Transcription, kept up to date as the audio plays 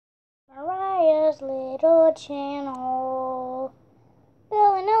little channel.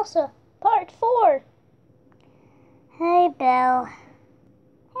 Belle and Elsa, part 4. Hey, Belle.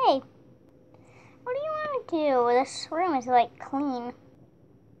 Hey, what do you want to do? This room is like clean.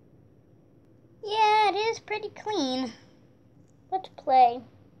 Yeah, it is pretty clean. Let's play.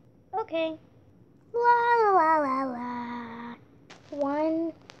 Okay. La la la la.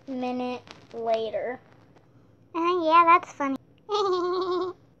 1 minute later. Yeah, that's funny.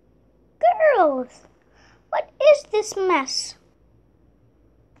 Girls, what is this mess?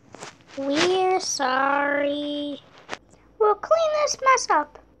 We're sorry. We'll clean this mess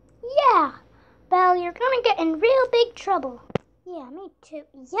up. Yeah, Belle, you're gonna get in real big trouble. Yeah, me too.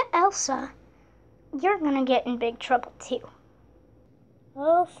 Yeah, Elsa, you're gonna get in big trouble too.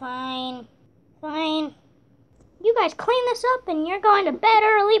 Oh, fine. Fine. You guys clean this up and you're going to bed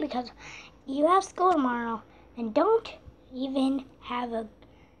early because you have school tomorrow. And don't even have a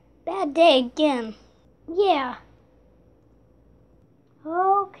bad day again. Yeah.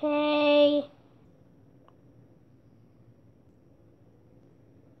 Okay.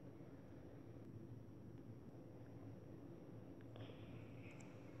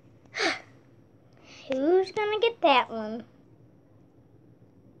 Who's gonna get that one?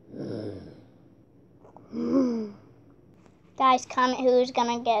 Guys, comment who's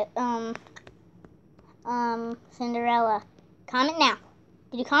gonna get Cinderella. Comment now.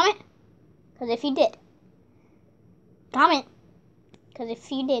 Did you comment? Because if you did, comment. Because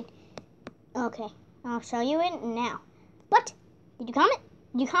if you did, okay, I'll show you it now. What? Did you comment?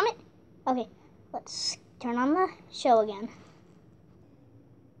 Did you comment? Okay, let's turn on the show again.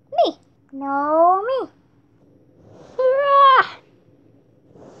 Me. No, me. Ah.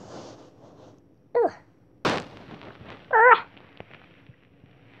 Ugh. Ah.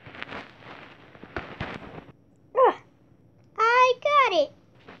 Ugh. I got it.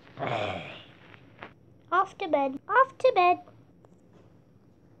 Off to bed. Off to bed.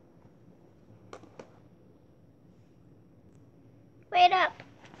 Wait up.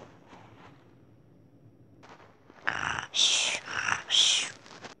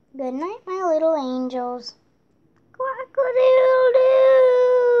 Good night, my little angels.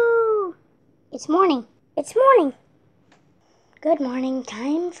 Quack-a-doodle-doo. It's morning. It's morning. Good morning.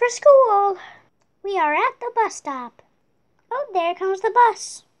 Time for school. We are at the bus stop. Oh, there comes the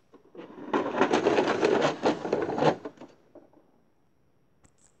bus.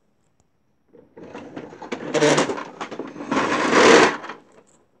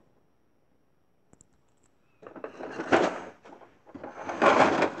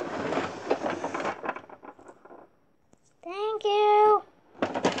 Thank you.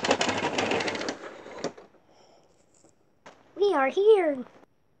 We are here.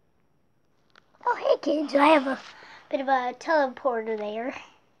 Oh, hey kids, I have a bit of a teleporter there.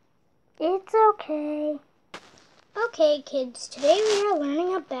 It's okay. Okay kids, today we are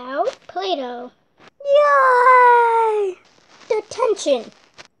learning about Play-Doh. Yay! Detention.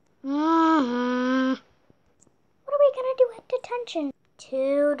 What are we gonna do at detention?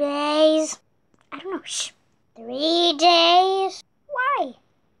 2 days. I don't know, shh. 3 days. Why?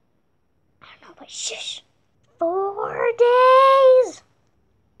 I don't know, but shush. 4 days.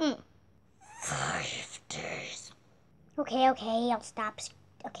 5 days. Okay, I'll stop.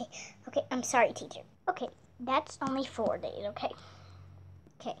 Okay, I'm sorry, teacher. Okay, that's only 4 days, okay?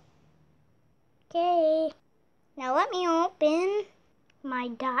 Okay. Now let me open my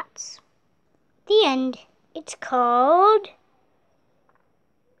dots. The end. It's called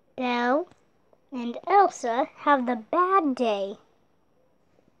Belle and Elsa Have the Bad Day.